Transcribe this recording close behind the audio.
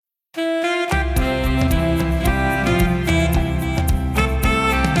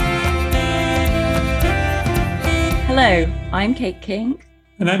I'm Kate King.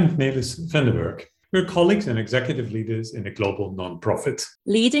 And I'm Nelis Vandenberg. We're colleagues and executive leaders in a global nonprofit.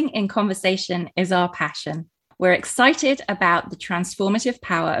 Leading in conversation is our passion. We're excited about the transformative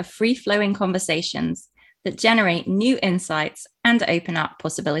power of free-flowing conversations that generate new insights and open up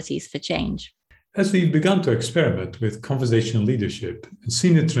possibilities for change. As we've begun to experiment with conversational leadership and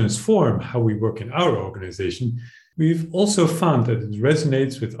seen it transform how we work in our organization, we've also found that it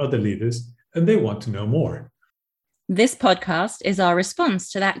resonates with other leaders and they want to know more. This podcast is our response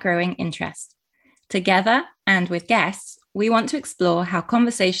to that growing interest. Together and with guests, we want to explore how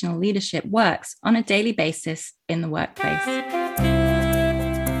conversational leadership works on a daily basis in the workplace.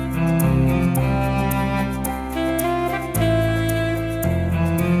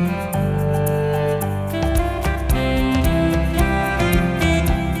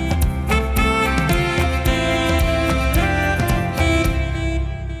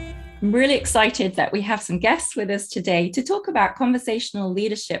 I'm really excited that we have some guests with us today to talk about conversational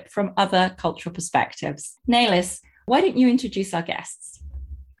leadership from other cultural perspectives. Nelis, why don't you introduce our guests?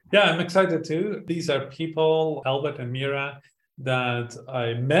 Yeah, I'm excited too. These are people, Albert and Meera, that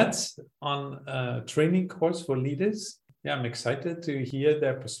I met on a training course for leaders. Yeah, I'm excited to hear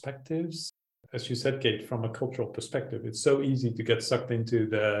their perspectives. As you said, Kate, from a cultural perspective, it's so easy to get sucked into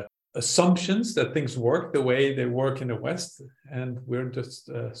the assumptions that things work the way they work in the West, and we're just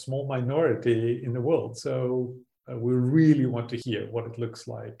a small minority in the world. So we really want to hear what it looks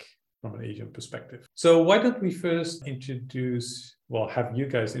like from an Asian perspective. So why don't we first have you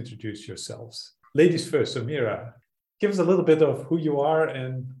guys introduce yourselves. Ladies first. So Meera, give us a little bit of who you are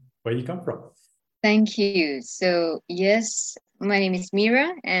and where you come from. Thank you. So yes, my name is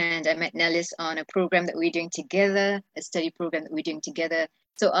Meera, and I met Nelis on a program that we're doing together, a study program that we're doing together.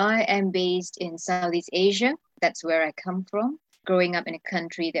 So I am based in Southeast Asia. That's where I come from. Growing up in a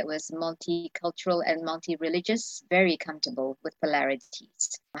country that was multicultural and multi-religious, very comfortable with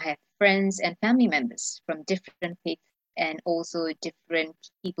polarities. I have friends and family members from different faiths and also different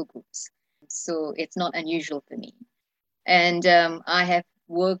people groups. So it's not unusual for me. And I have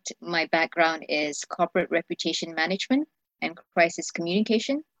my background is corporate reputation management and crisis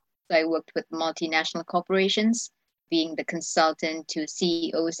communication. So I worked with multinational corporations, being the consultant to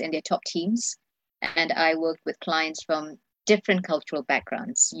CEOs and their top teams. And I worked with clients from different cultural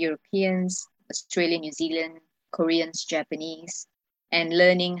backgrounds, Europeans, Australian, New Zealand, Koreans, Japanese, and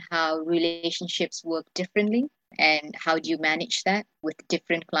learning how relationships work differently and how do you manage that with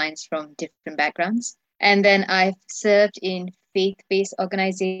different clients from different backgrounds. And then I've served in faith-based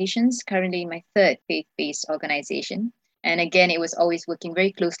organizations, currently in my third faith-based organization. And again, it was always working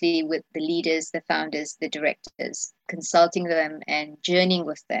very closely with the leaders, the founders, the directors, consulting them and journeying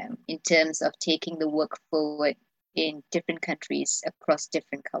with them in terms of taking the work forward in different countries across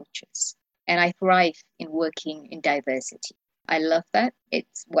different cultures. And I thrive in working in diversity. I love that.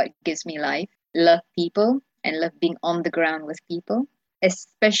 It's what gives me life. Love people and love being on the ground with people.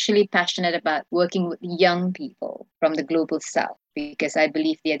 Especially passionate about working with young people from the global south, because I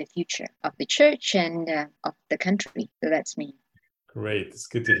believe they are the future of the church and of the country. So that's me. Great. It's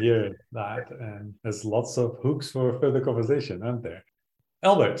good to hear that. And there's lots of hooks for further conversation, aren't there?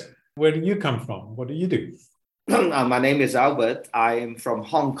 Albert, where do you come from? What do you do? My name is Albert. I am from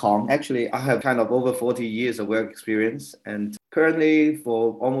Hong Kong. Actually, I have kind of over 40 years of work experience. And currently,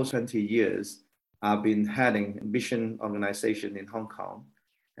 for almost 20 years, I've been heading a mission organization in Hong Kong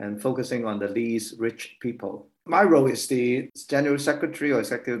and focusing on the least rich people. My role is the general secretary or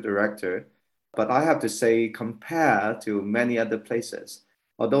executive director, but I have to say, compared to many other places,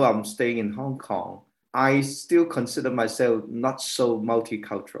 although I'm staying in Hong Kong, I still consider myself not so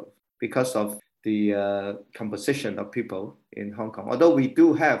multicultural because of the composition of people in Hong Kong. Although we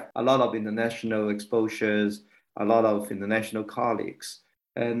do have a lot of international exposures, a lot of international colleagues.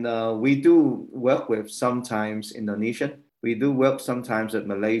 And we do work with sometimes Indonesian. We do work sometimes with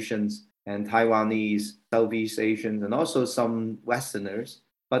Malaysians and Taiwanese, Southeast Asians, and also some Westerners,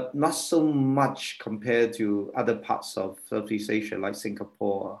 but not so much compared to other parts of Southeast Asia like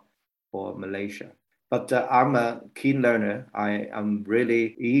Singapore or Malaysia. But I'm a keen learner. I am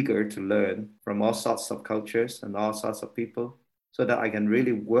really eager to learn from all sorts of cultures and all sorts of people so that I can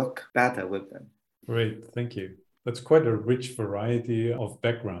really work better with them. Great, thank you. That's quite a rich variety of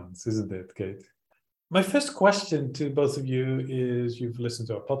backgrounds, isn't it, Kate? My first question to both of you is, you've listened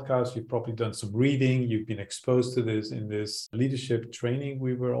to our podcast, you've probably done some reading, you've been exposed to this in this leadership training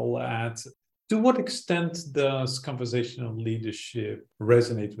we were all at. To what extent does conversational leadership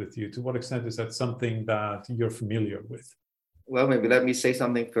resonate with you? To what extent is that something that you're familiar with? Well, maybe let me say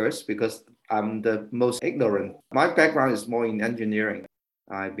something first because I'm the most ignorant. My background is more in engineering.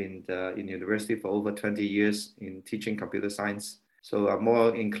 I've been in university for over 20 years in teaching computer science. So I'm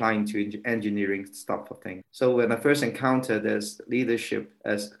more inclined to engineering stuff of things. So when I first encountered this leadership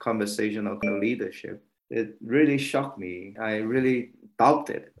as conversational leadership, it really shocked me. I really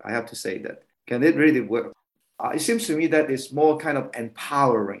doubted, I have to say that. Can it really work? It seems to me that it's more kind of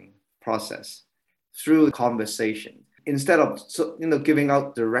empowering process through conversation. Instead of giving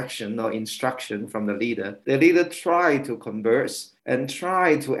out direction or instruction from the leader try to converse and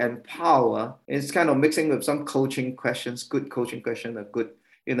try to empower. It's kind of mixing with some coaching questions, good coaching question, a good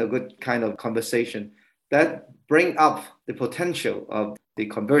kind of conversation that bring up the potential of the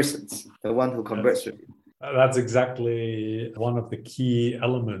conversants, the one who converts with you. That's exactly one of the key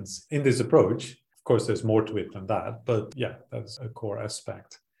elements in this approach. Of course, there's more to it than that, but yeah, that's a core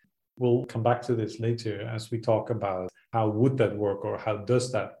aspect. We'll come back to this later as we talk about how would that work or how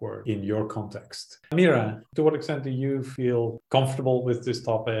does that work in your context. Meera, to what extent do you feel comfortable with this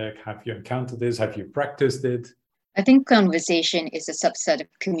topic? Have you encountered this? Have you practiced it? I think conversation is a subset of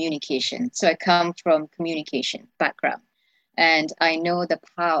communication. So I come from communication background, and I know the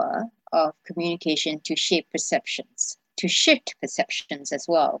power of communication to shape perceptions, to shift perceptions as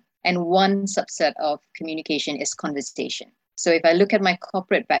well. And one subset of communication is conversation. So if I look at my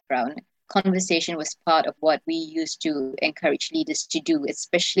corporate background, conversation was part of what we used to encourage leaders to do,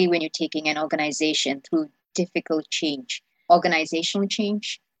 especially when you're taking an organization through difficult change, organizational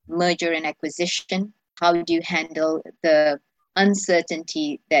change, merger and acquisition. How do you handle the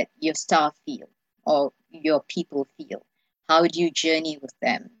uncertainty that your staff feel or your people feel? How do you journey with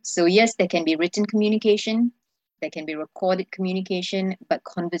them? So yes, there can be written communication, there can be recorded communication, but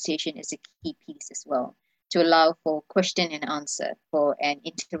conversation is a key piece as well, to allow for question and answer, for an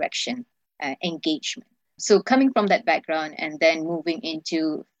interaction, engagement. So coming from that background and then moving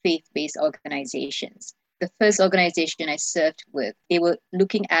into faith-based organizations, the first organization I served with, they were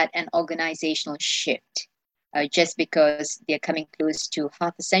looking at an organizational shift just because they're coming close to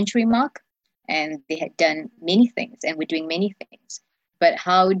half a century mark and they had done many things and were doing many things. But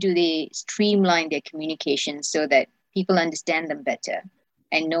how do they streamline their communication so that people understand them better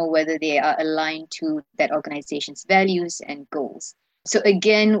and know whether they are aligned to that organization's values and goals? So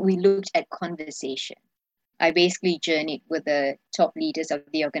again, we looked at conversation. I basically journeyed with the top leaders of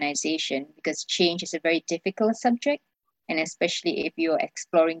the organization because change is a very difficult subject. And especially if you're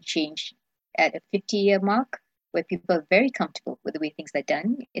exploring change at a 50-year mark, where people are very comfortable with the way things are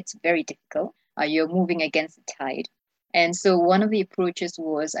done, it's very difficult. You're moving against the tide. And so one of the approaches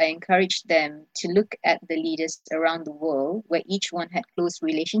was I encouraged them to look at the leaders around the world where each one had close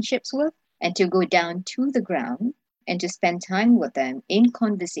relationships with, and to go down to the ground and to spend time with them in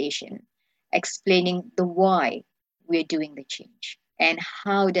conversation, explaining the why we're doing the change and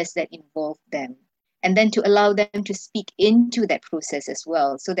how does that involve them. And then to allow them to speak into that process as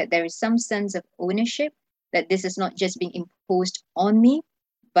well, so that there is some sense of ownership, that this is not just being imposed on me,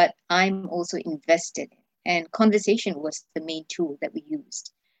 but I'm also invested in. And conversation was the main tool that we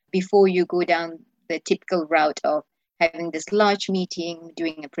used before you go down the typical route of having this large meeting,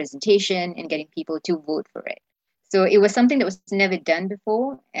 doing a presentation and getting people to vote for it. So it was something that was never done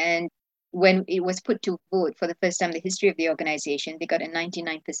before. And when it was put to vote for the first time in the history of the organization, they got a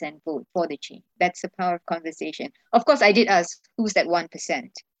 99% vote for the change. That's the power of conversation. Of course, I did ask, who's that 1%?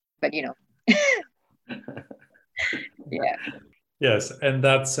 But, you know, yeah. Yes, and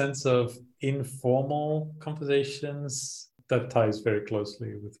that sense of informal conversations, that ties very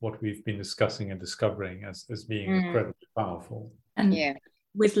closely with what we've been discussing and discovering as being incredibly powerful. And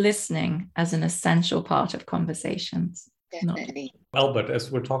with listening as an essential part of conversations. Definitely. Albert, as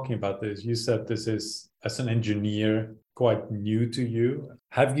we're talking about this, you said this is, as an engineer, quite new to you.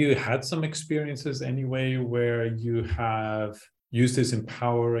 Have you had some experiences anyway where you have used this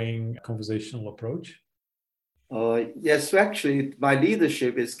empowering conversational approach? Yes, so actually, my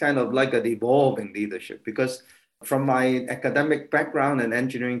leadership is kind of like an evolving leadership, because from my academic background and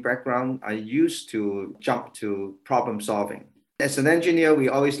engineering background, I used to jump to problem solving. As an engineer, we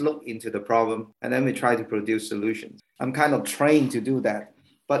always look into the problem and then we try to produce solutions. I'm kind of trained to do that.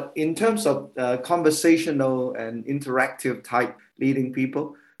 But in terms of conversational and interactive type leading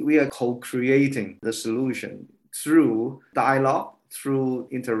people, we are co-creating the solution through dialogue, through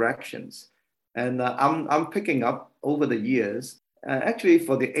interactions. And I'm picking up over the years, actually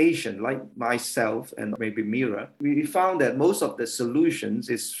for the Asian, like myself and maybe Meera, we found that most of the solutions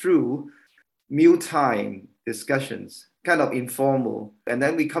is through mealtime discussions, kind of informal. And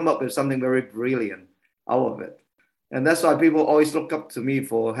then we come up with something very brilliant out of it. And that's why people always look up to me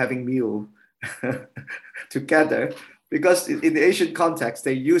for having meal together, because in the Asian context,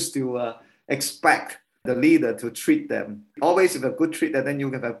 they used to expect the leader to treat them. Always if a good treater, then you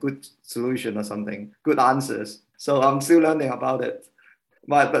can have good solution or something, good answers. So I'm still learning about it.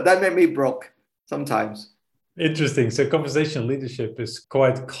 But that made me broke sometimes. Interesting. So conversation leadership is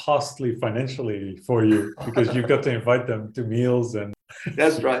quite costly financially for you because you've got to invite them to meals and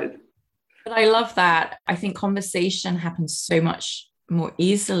That's right. But I love that. I think conversation happens so much more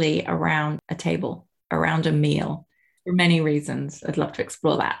easily around a table, around a meal, for many reasons. I'd love to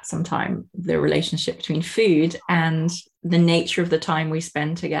explore that sometime, the relationship between food and the nature of the time we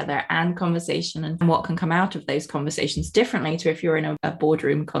spend together and conversation and what can come out of those conversations differently to if you're in a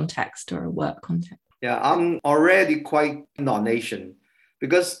boardroom context or a work context. Yeah, I'm already quite non-Asian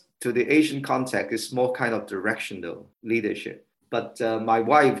because to the Asian context, it's more kind of directional leadership. But my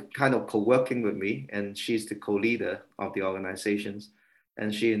wife kind of co-working with me, and she's the co-leader of the organizations.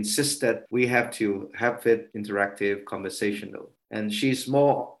 And she insists that we have to have it interactive, conversational. And she's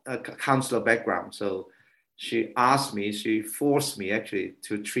more a counselor background. So she forced me actually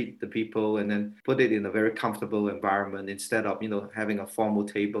to treat the people and then put it in a very comfortable environment instead of, having a formal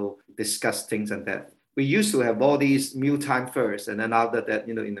table, discuss things and that. We used to have all these mealtime first. And then after that,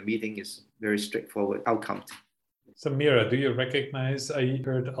 in the meeting is very straightforward outcome. So Meera, do you recognize, I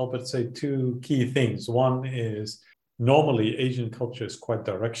heard Albert say two key things. One is normally Asian culture is quite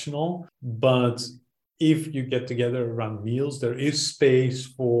directional, but if you get together around meals, there is space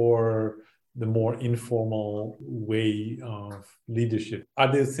for the more informal way of leadership.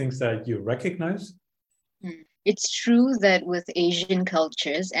 Are there things that you recognize? It's true that with Asian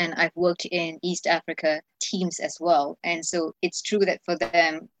cultures, and I've worked in East Africa teams as well, and so it's true that for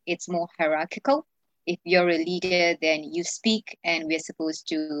them, it's more hierarchical. If you're a leader, then you speak, and we're supposed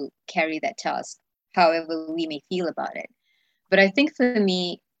to carry that task, however we may feel about it. But I think for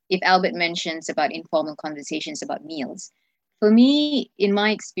me, if Albert mentions about informal conversations about meals, for me, in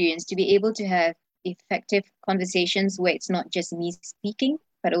my experience, to be able to have effective conversations where it's not just me speaking,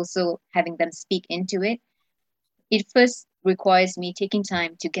 but also having them speak into it, it first requires me taking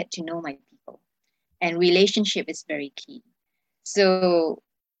time to get to know my people. And relationship is very key. So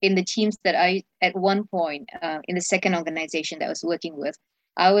in the teams that at one point, in the second organization that I was working with,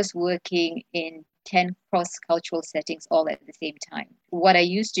 I was working in 10 cross-cultural settings all at the same time. What I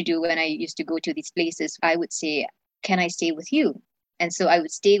used to do when I used to go to these places, I would say, can I stay with you? And so I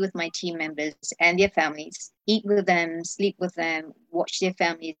would stay with my team members and their families, eat with them, sleep with them, watch their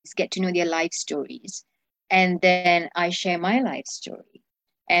families, get to know their life stories. And then I share my life story.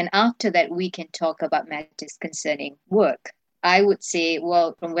 And after that, we can talk about matters concerning work. I would say,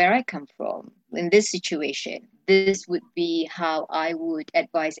 well, from where I come from, in this situation, this would be how I would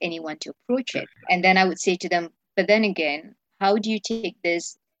advise anyone to approach it. And then I would say to them, but then again, how do you take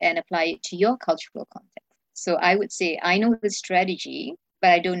this and apply it to your cultural context? So I would say, I know the strategy,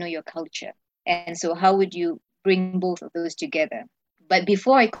 but I don't know your culture. And so how would you bring both of those together? But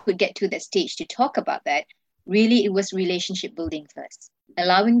before I could get to that stage to talk about that, really it was relationship building first,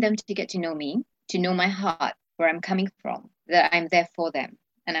 allowing them to get to know me, to know my heart, where I'm coming from, that I'm there for them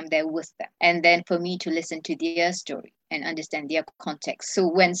and I'm there with them. And then for me to listen to their story and understand their context. So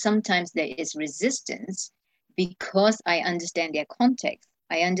when sometimes there is resistance, because I understand their context,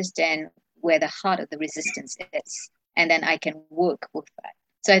 I understand where the heart of the resistance is. And then I can work with that.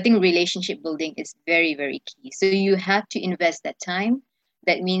 So I think relationship building is very, very key. So you have to invest that time.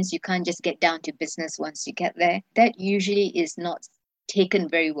 That means you can't just get down to business once you get there. That usually is not taken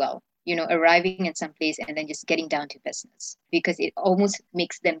very well, arriving at some place and then just getting down to business, because it almost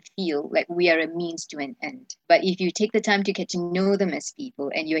makes them feel like we are a means to an end. But if you take the time to get to know them as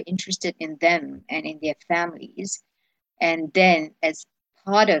people and you're interested in them and in their families, and then as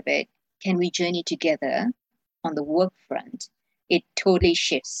part of it, can we journey together on the work front? It totally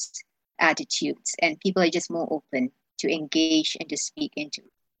shifts attitudes and people are just more open to engage and to speak into.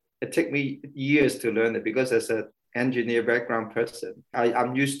 It took me years to learn it because as an engineer background person,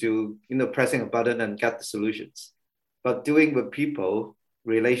 I'm used to, pressing a button and get the solutions. But doing with people,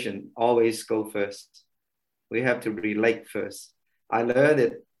 relation always go first. We have to relate first. I learned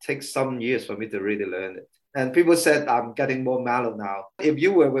it takes some years for me to really learn it. And people said I'm getting more mellow now. If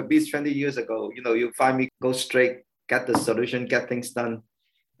you were with me 20 years ago, you find me go straight, get the solution, get things done,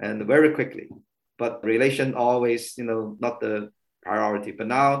 and very quickly. But relation always, not the priority. But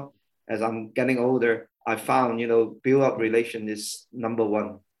now, as I'm getting older, I found, build up relation is number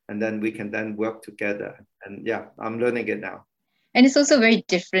one. And then we can then work together. And yeah, I'm learning it now. And it's also very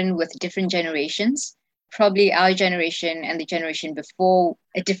different with different generations. Probably our generation and the generation before,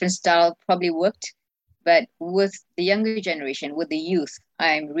 a different style probably worked. But with the younger generation, with the youth,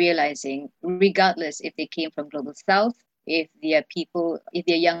 I'm realizing, regardless if they came from Global South if they are people, if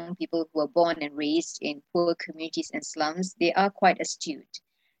they're young people who are born and raised in poor communities and slums, they are quite astute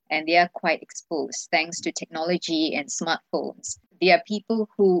and they are quite exposed thanks to technology and smartphones. They are people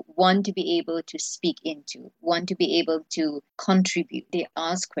who want to be able to speak into, want to be able to contribute. They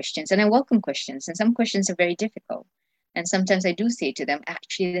ask questions, and I welcome questions, and some questions are very difficult. And sometimes I do say to them,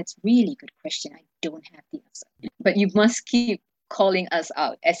 actually, that's really good question. I don't have the answer. But you must keep calling us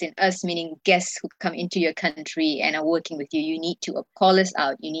out, as in us, meaning guests who come into your country and are working with you. You need to call us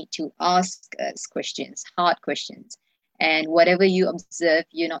out. You need to ask us questions, hard questions. And whatever you observe,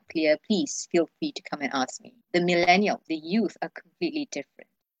 you're not clear, please feel free to come and ask me. The millennial, the youth are completely different.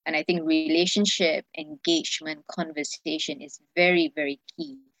 And I think relationship, engagement, conversation is very, very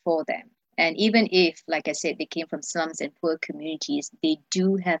key for them. And even if, like I said, they came from slums and poor communities, they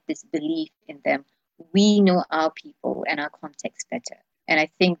do have this belief in them. We know our people and our context better. And I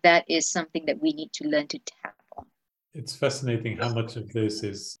think that is something that we need to learn to tap on. It's fascinating how much of this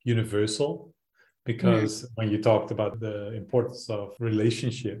is universal, because when you talked about the importance of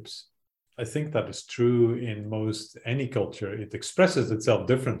relationships, I think that is true in most any culture. It expresses itself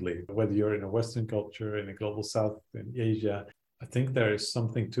differently, whether you're in a Western culture, in a global South, in Asia. I think there is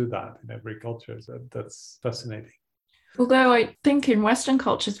something to that in every culture. That's fascinating. Although I think in Western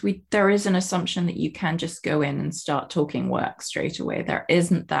cultures, there is an assumption that you can just go in and start talking work straight away. There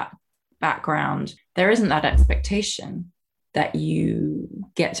isn't that background. There isn't that expectation that you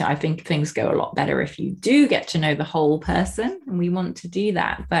get to. I think things go a lot better if you do get to know the whole person, and we want to do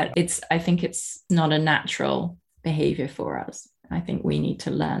that. But I think it's not a natural behavior for us. I think we need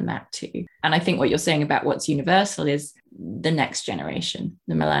to learn that too. And I think what you're saying about what's universal is the next generation,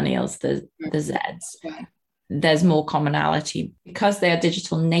 the millennials, the Zs. There's more commonality because they are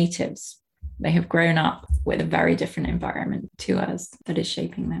digital natives. They have grown up with a very different environment to us that is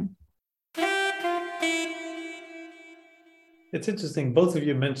shaping them. It's interesting. Both of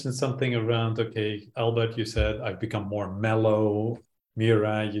you mentioned something around, okay, Albert, you said I've become more mellow.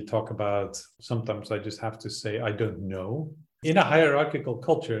 Meera, you talk about sometimes I just have to say, I don't know. In a hierarchical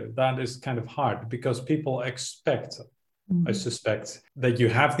culture, that is kind of hard because people expect, I suspect, that you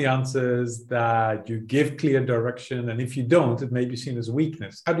have the answers, that you give clear direction. And if you don't, it may be seen as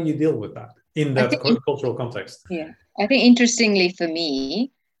weakness. How do you deal with that in that cultural context? Yeah, I think interestingly for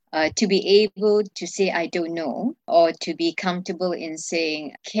me, to be able to say, I don't know, or to be comfortable in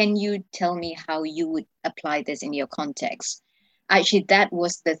saying, can you tell me how you would apply this in your context? Actually, that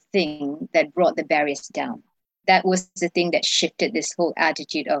was the thing that brought the barriers down. That was the thing that shifted this whole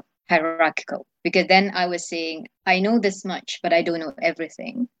attitude of hierarchical. Because then I was saying, I know this much, but I don't know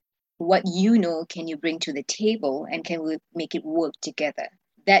everything. What you know, can you bring to the table, and can we make it work together?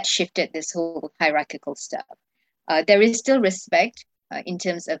 That shifted this whole hierarchical stuff. There is still respect in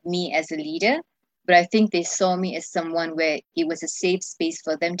terms of me as a leader, but I think they saw me as someone where it was a safe space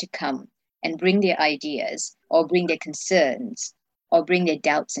for them to come and bring their ideas or bring their concerns or bring their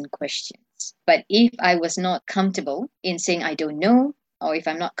doubts and questions. But if I was not comfortable in saying I don't know, or if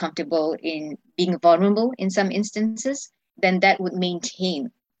I'm not comfortable in being vulnerable in some instances, then that would maintain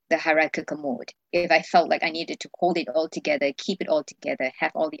the hierarchical mode. If I felt like I needed to hold it all together, keep it all together,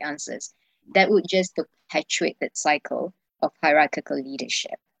 have all the answers, that would just perpetuate that cycle of hierarchical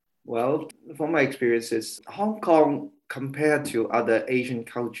leadership. Well, from my experiences, Hong Kong compared to other Asian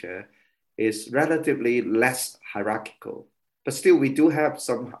culture is relatively less hierarchical. But still, we do have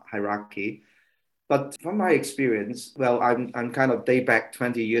some hierarchy. But from my experience, well, I'm kind of day back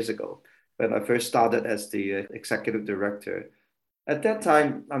 20 years ago when I first started as the executive director. At that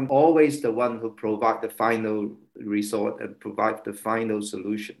time, I'm always the one who provide the final resort and provide the final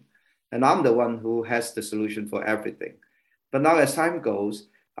solution. And I'm the one who has the solution for everything. But now as time goes,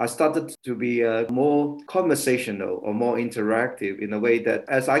 I started to be more conversational or more interactive in a way that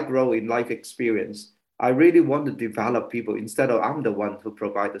as I grow in life experience, I really want to develop people instead of I'm the one who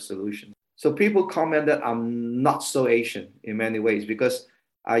provide the solution. So people comment that I'm not so Asian in many ways because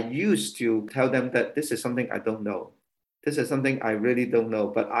I used to tell them that this is something I don't know. This is something I really don't know,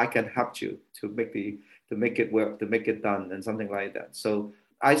 but I can help you to make it work, to make it done, and something like that. So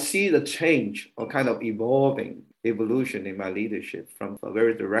I see the change or kind of evolution in my leadership from a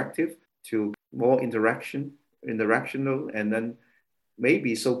very directive to more interactional, and then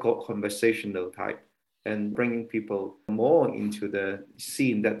maybe so-called conversational type, and bringing people more into the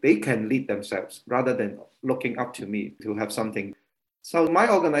scene that they can lead themselves rather than looking up to me to have something. So my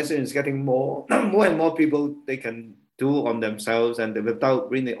organization is getting more and more people they can do on themselves and without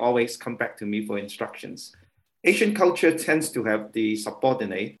really always come back to me for instructions. Asian culture tends to have the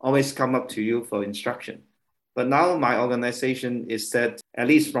subordinate always come up to you for instruction. But now my organization is that, at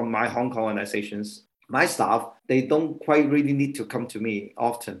least from my Hong Kong organizations, my staff, they don't quite really need to come to me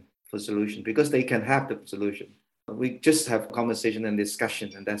often for solution because they can have the solution. We just have conversation and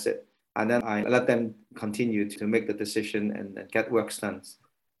discussion, and that's it. And then I let them continue to make the decision and get work done.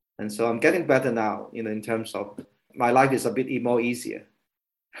 And so I'm getting better now, in terms of my life is a bit more easier.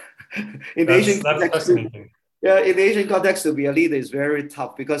 In the Asian That's context, fascinating. yeah, in the Asian context, to be a leader is very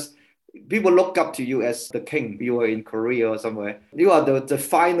tough because people look up to you as the king. You are in Korea or somewhere. You are the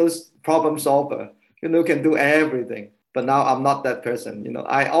final problem solver. Can do everything. But now I'm not that person.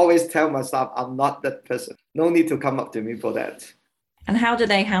 I always tell myself I'm not that person. No need to come up to me for that. And how do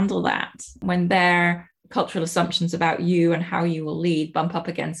they handle that when their cultural assumptions about you and how you will lead bump up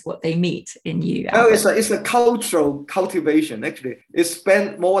against what they meet in you, Albert? It's a cultural cultivation. Actually, it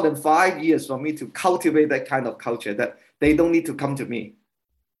spent more than 5 years for me to cultivate that kind of culture that they don't need to come to me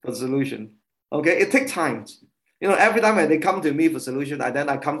for solution. Okay, it takes time. Every time they come to me for solution, then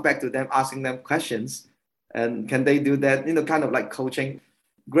I come back to them asking them questions, and can they do that? Kind of like coaching.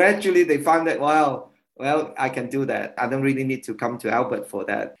 Gradually, they find that well, I can do that. I don't really need to come to Albert for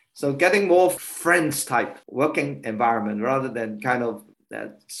that. So getting more friends type working environment rather than kind of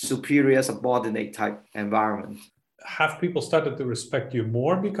that superior subordinate type environment. Have people started to respect you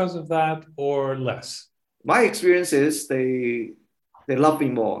more because of that or less? My experience is they love me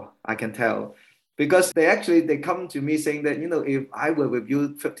more, I can tell. Because they come to me saying that, if I were with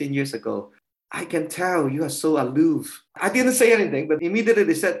you 15 years ago, I can tell you are so aloof. I didn't say anything, but immediately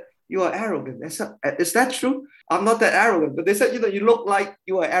they said, you are arrogant. Is that true? I'm not that arrogant. But they said, you look like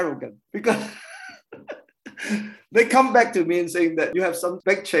you are arrogant. Because they come back to me and saying that you have some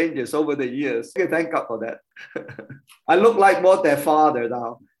big changes over the years. Okay, thank God for that. I look like more their father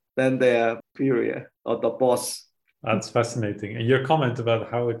now than their superior or the boss. That's fascinating. And your comment about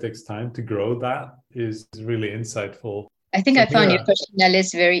how it takes time to grow that is really insightful. I think I found your question,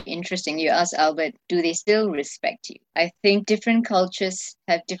 Alice, very interesting. You asked Albert, do they still respect you? I think different cultures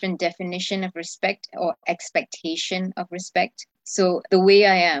have different definition of respect or expectation of respect. So the way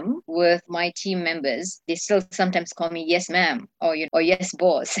I am with my team members, they still sometimes call me yes, ma'am, or yes,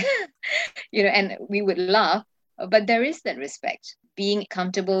 boss. And we would laugh, but there is that respect. Being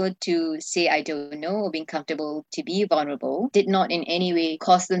comfortable to say I don't know or being comfortable to be vulnerable did not in any way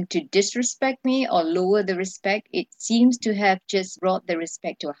cause them to disrespect me or lower the respect. It seems to have just brought the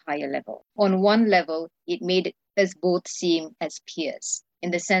respect to a higher level. On one level, it made us both seem as peers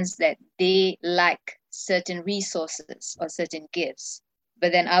in the sense that they lack certain resources or certain gifts.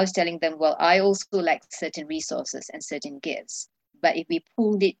 But then I was telling them, well, I also lack certain resources and certain gifts. But if we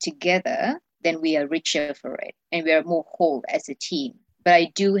pulled it together, then we are richer for it and we are more whole as a team. But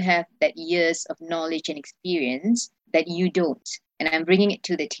I do have that years of knowledge and experience that you don't. And I'm bringing it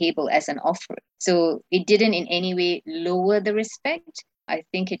to the table as an offering. So it didn't in any way lower the respect. I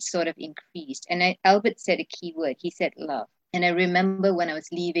think it sort of increased. And Albert said a key word. He said love. And I remember when I was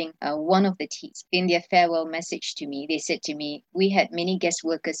leaving one of the teams, in their farewell message to me, they said to me, we had many guest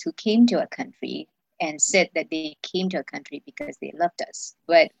workers who came to our country and said that they came to our country because they loved us.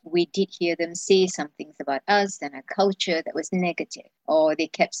 But we did hear them say some things about us and our culture that was negative. Or they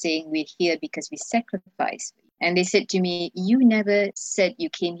kept saying we're here because we sacrificed. And they said to me, you never said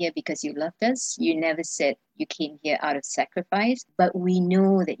you came here because you loved us. You never said you came here out of sacrifice. But we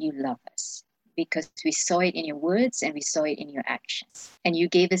know that you love us because we saw it in your words and we saw it in your actions. And you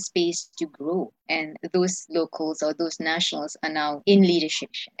gave us space to grow. And those locals or those nationals are now in leadership.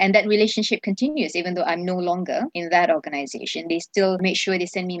 And that relationship continues, even though I'm no longer in that organization. They still make sure they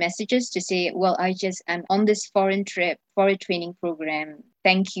send me messages to say, well, I'm on this foreign trip, foreign training program.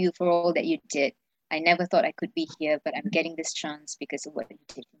 Thank you for all that you did. I never thought I could be here, but I'm getting this chance because of what you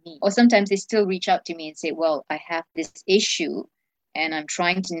did for me. Or sometimes they still reach out to me and say, well, I have this issue and I'm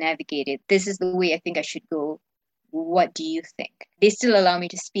trying to navigate it. This is the way I think I should go. What do you think? They still allow me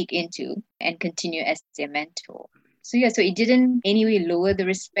to speak into and continue as their mentor. So it didn't anyway lower the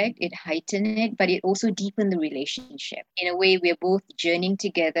respect, it heightened it, but it also deepened the relationship. In a way, we're both journeying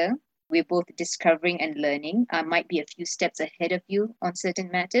together. We're both discovering and learning. I might be a few steps ahead of you on certain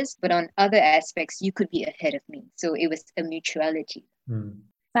matters, but on other aspects, you could be ahead of me. So it was a mutuality.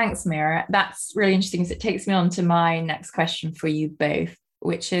 Thanks, Meera. That's really interesting because it takes me on to my next question for you both,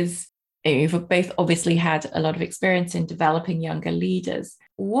 which is, you've both obviously had a lot of experience in developing younger leaders.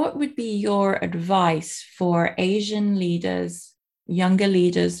 What would be your advice for Asian leaders, younger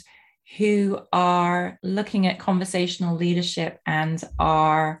leaders, who are looking at conversational leadership and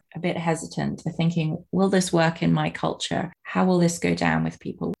are a bit hesitant, are thinking, will this work in my culture? How will this go down with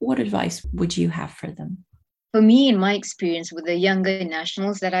people? What advice would you have for them? For me, in my experience with the younger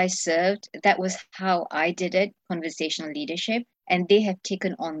nationals that I served, that was how I did it, conversational leadership, and they have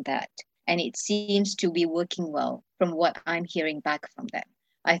taken on that. And it seems to be working well from what I'm hearing back from them.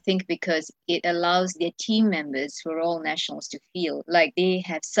 I think because it allows their team members who are all nationals to feel like they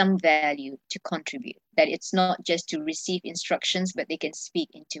have some value to contribute, that it's not just to receive instructions, but they can speak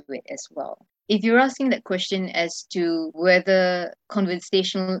into it as well. If you're asking that question as to whether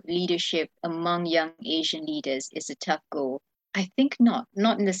conversational leadership among young Asian leaders is a tough goal, I think not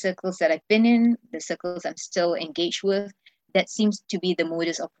in the circles that I've been in, the circles I'm still engaged with. That seems to be the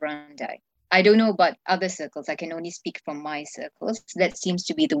modus operandi. I don't know about other circles. I can only speak from my circles. That seems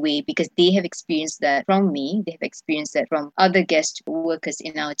to be the way because they have experienced that from me. They have experienced that from other guest workers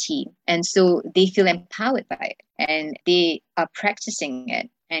in our team. And so they feel empowered by it and they are practicing it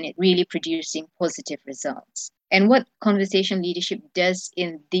and it really producing positive results. And what conversation leadership does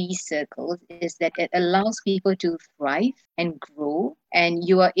in these circles is that it allows people to thrive and grow. And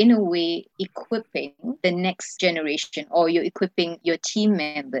you are, in a way, equipping the next generation, or you're equipping your team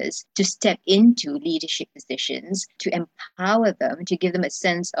members to step into leadership positions, to empower them, to give them a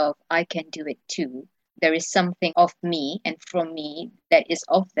sense of, I can do it too. There is something of me and from me that is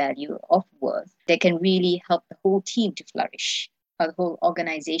of value, of worth, that can really help the whole team to flourish, or the whole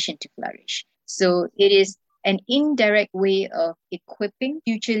organization to flourish. So it is an indirect way of equipping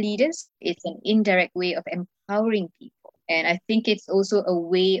future leaders. It's an indirect way of empowering people. And I think it's also a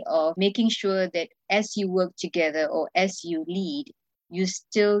way of making sure that as you work together or as you lead, you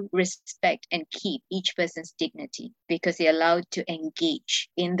still respect and keep each person's dignity because they're allowed to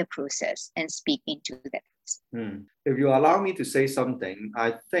engage in the process and speak into that. If you allow me to say something,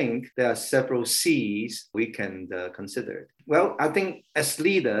 I think there are several C's we can consider. Well, I think as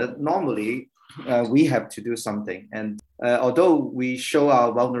leader, normally we have to do something. And although we show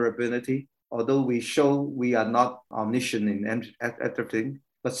our vulnerability, although we show we are not omniscient in everything,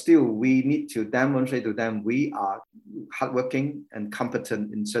 but still we need to demonstrate to them we are hardworking and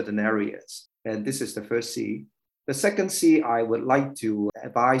competent in certain areas. And this is the first C. The second C I would like to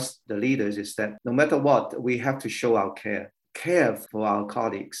advise the leaders is that no matter what, we have to show our care for our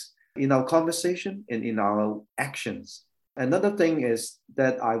colleagues in our conversation and in our actions. Another thing is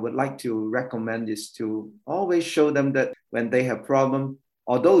that I would like to recommend is to always show them that when they have problem,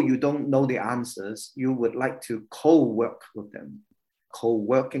 although you don't know the answers, you would like to co-work with them.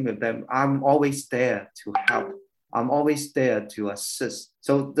 Co-working with them, I'm always there to help. I'm always there to assist.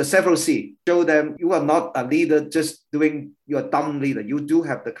 So the several C, show them you are not a leader just doing, you're a dumb leader. You do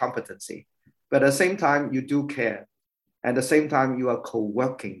have the competency, but at the same time, you do care. At the same time, you are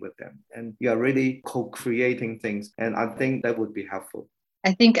co-working with them and you are really co-creating things. And I think that would be helpful.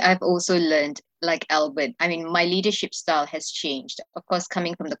 I think I've also learned, like Albert, I mean, my leadership style has changed. Of course,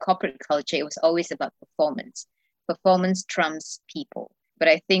 coming from the corporate culture, it was always about performance. Performance trumps people. But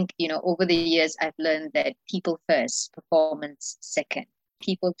I think, over the years, I've learned that people first, performance second.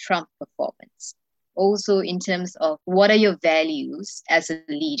 People trump performance. Also, in terms of what are your values as a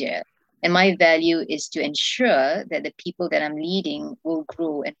leader? And my value is to ensure that the people that I'm leading will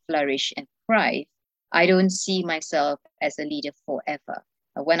grow and flourish and thrive. I don't see myself as a leader forever.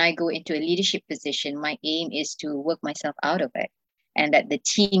 When I go into a leadership position, my aim is to work myself out of it and that the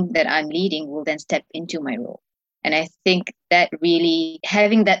team that I'm leading will then step into my role. And I think that really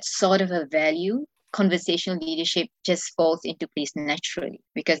having that sort of a value, conversational leadership just falls into place naturally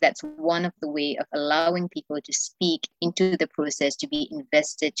because that's one of the way of allowing people to speak into the process, to be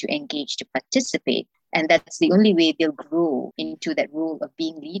invested, to engage, to participate. And that's the only way they'll grow into that role of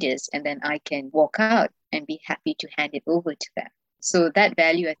being leaders. And then I can walk out and be happy to hand it over to them. So that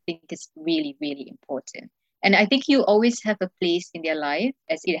value, I think, is really, really important. And I think you always have a place in their life,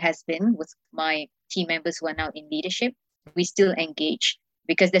 as it has been with my team members who are now in leadership. We still engage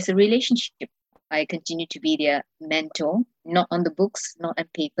because there's a relationship. I continue to be their mentor, not on the books, not on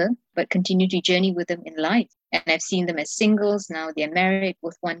paper, but continue to journey with them in life. And I've seen them as singles. Now they're married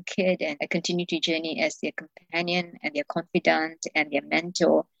with one kid, and I continue to journey as their companion and their confidant and their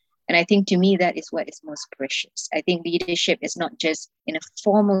mentor. And I think to me, that is what is most precious. I think leadership is not just in a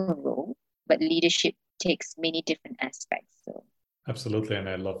formal role, but leadership takes many different aspects. So. Absolutely. And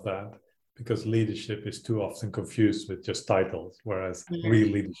I love that because leadership is too often confused with just titles, whereas real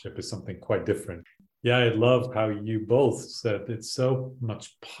leadership is something quite different. Yeah, I love how you both said it's so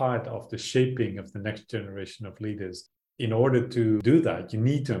much part of the shaping of the next generation of leaders. In order to do that, you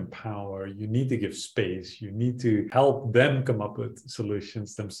need to empower, you need to give space, you need to help them come up with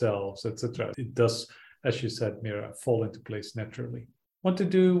solutions themselves, etc. It does, as you said, Meera, fall into place naturally. Want to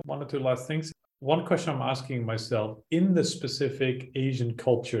do one or two last things? One question I'm asking myself, in the specific Asian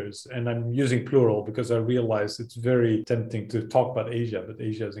cultures, and I'm using plural because I realize it's very tempting to talk about Asia, but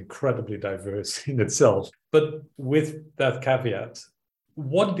Asia is incredibly diverse in itself. But with that caveat,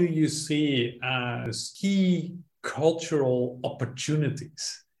 what do you see as key cultural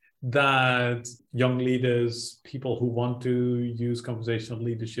opportunities that young leaders, people who want to use conversational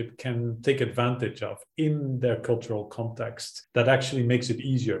leadership, can take advantage of in their cultural context that actually makes it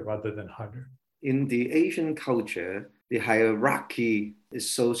easier rather than harder? In the Asian culture, the hierarchy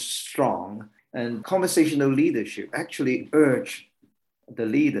is so strong, and conversational leadership actually urge the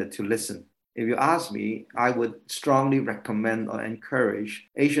leader to listen. If you ask me, I would strongly recommend or encourage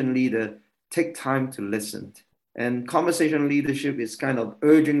Asian leader take time to listen. And conversational leadership is kind of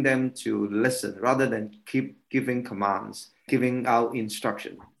urging them to listen rather than keep giving commands, giving out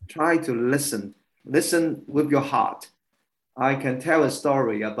instruction. Try to listen. Listen with your heart. I can tell a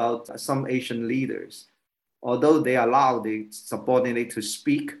story about some Asian leaders. Although they allow the subordinate to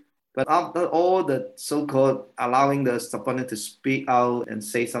speak, but after all the so-called allowing the subordinate to speak out and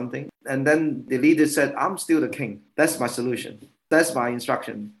say something, and then the leader said, I'm still the king. That's my solution. That's my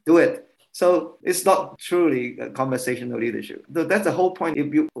instruction. Do it. So it's not truly a conversational leadership. That's the whole point.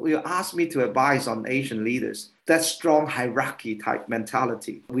 If you ask me to advise on Asian leaders, that strong hierarchy type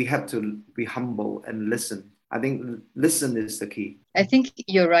mentality, we have to be humble and listen. I think listen is the key. I think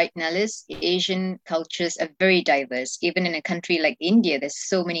you're right, Nellis. Asian cultures are very diverse. Even in a country like India, there's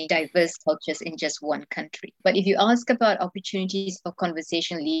so many diverse cultures in just one country. But if you ask about opportunities for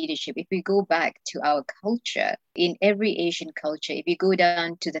conversational leadership, if we go back to our culture, in every Asian culture, if you go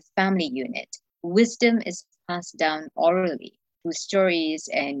down to the family unit, wisdom is passed down orally through stories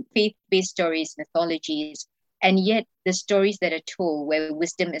and faith-based stories, mythologies. And yet the stories that are told where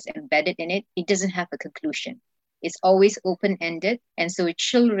wisdom is embedded in it, it doesn't have a conclusion. It's always open-ended. And so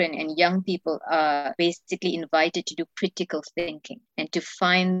children and young people are basically invited to do critical thinking and to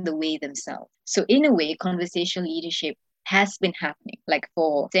find the way themselves. So in a way, conversational leadership has been happening like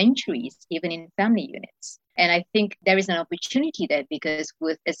for centuries, even in family units. And I think there is an opportunity there because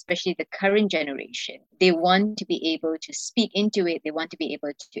with especially the current generation, they want to be able to speak into it. They want to be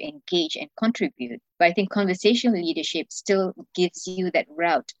able to engage and contribute. But I think conversational leadership still gives you that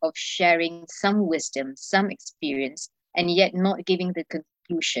route of sharing some wisdom, some experience, and yet not giving the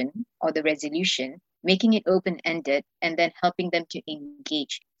conclusion or the resolution, making it open-ended and then helping them to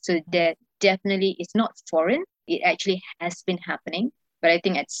engage. So that definitely is not foreign. It actually has been happening. But I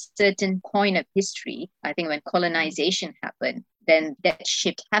think at certain point of history, I think when colonization happened, then that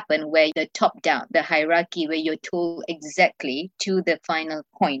shift happened where the top down, the hierarchy, where you're told exactly to the final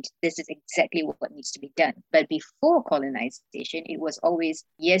point, this is exactly what needs to be done. But before colonization, it was always,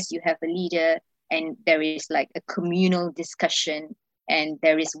 yes, you have a leader and there is like a communal discussion and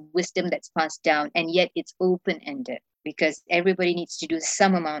there is wisdom that's passed down, and yet it's open-ended because everybody needs to do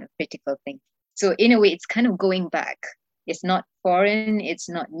some amount of critical thinking. So in a way, it's kind of going back. It's not foreign, it's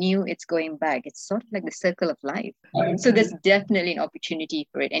not new, it's going back. It's sort of like the circle of life. So there's definitely an opportunity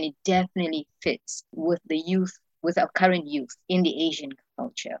for it, and it definitely fits with the youth, with our current youth in the Asian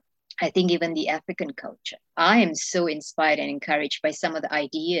culture. I think even the African culture. I am so inspired and encouraged by some of the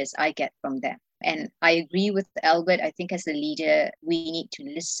ideas I get from them. And I agree with Albert. I think as a leader, we need to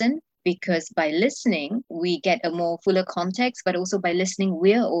listen, because by listening, we get a more fuller context, but also by listening,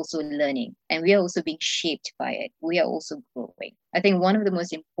 we are also learning and we are also being shaped by it. We are also growing. I think one of the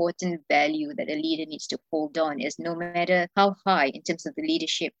most important value that a leader needs to hold on is no matter how high in terms of the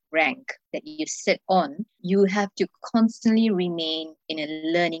leadership rank that you sit on, you have to constantly remain in a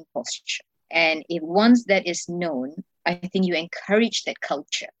learning posture. And if once that is known, I think you encourage that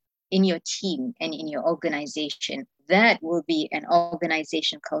culture in your team and in your organization. That will be an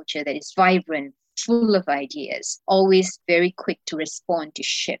organization culture that is vibrant, full of ideas, always very quick to respond to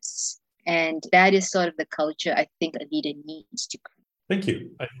shifts. And that is sort of the culture I think a leader needs to create. Thank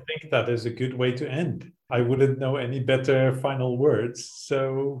you. I think that is a good way to end. I wouldn't know any better final words.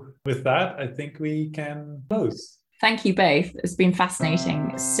 So with that, I think we can close. Thank you both. It's been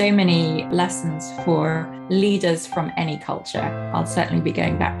fascinating. So many lessons for leaders from any culture. I'll certainly be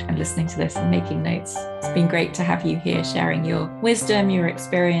going back and listening to this and making notes. It's been great to have you here sharing your wisdom, your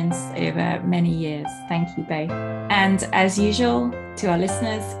experience over many years. Thank you both. And as usual, to our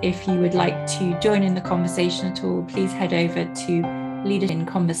listeners, if you would like to join in the conversation at all, please head over to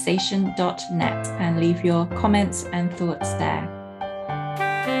leaderinconversation.net and leave your comments and thoughts there.